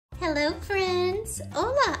Hello friends!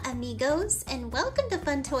 Hola amigos and welcome to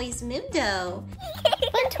Fun Toys Mundo!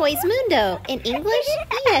 Fun Toys Mundo in English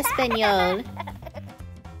y Español.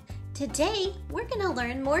 Today we're going to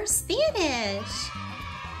learn more Spanish!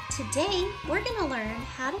 Today we're going to learn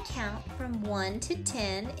how to count from 1 to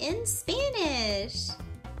 10 in Spanish!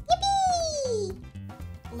 Yippee!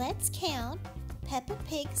 Let's count Peppa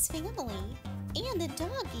Pig's family and the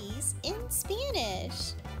doggies in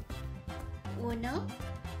Spanish. 1,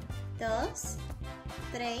 2,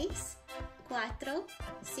 3, 4, 5,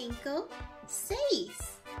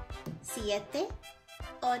 6, 7,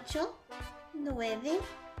 8, 9,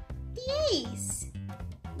 10.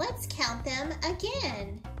 Let's count them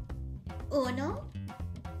again. 1,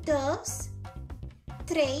 2,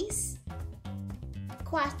 3,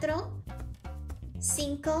 4, 5,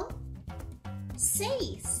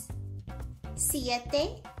 6, 7,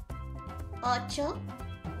 8,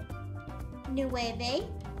 9,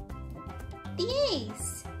 10.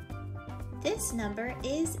 This number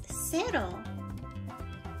is 0.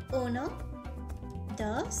 1,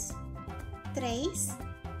 2, 3,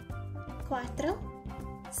 4, 5,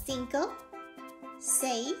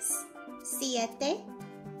 6, 7,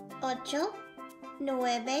 8, 9,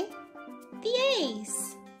 10.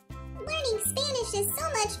 Learning Spanish is so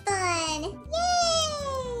much fun! Yay!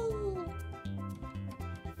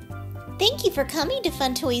 Thank you for coming to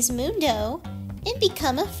Fun Toys Mundo and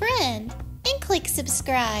become a friend and click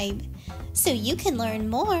subscribe so you can learn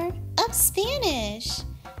more of Spanish.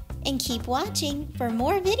 And keep watching for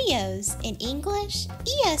more videos in English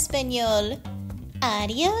y Español.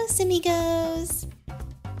 Adios amigos!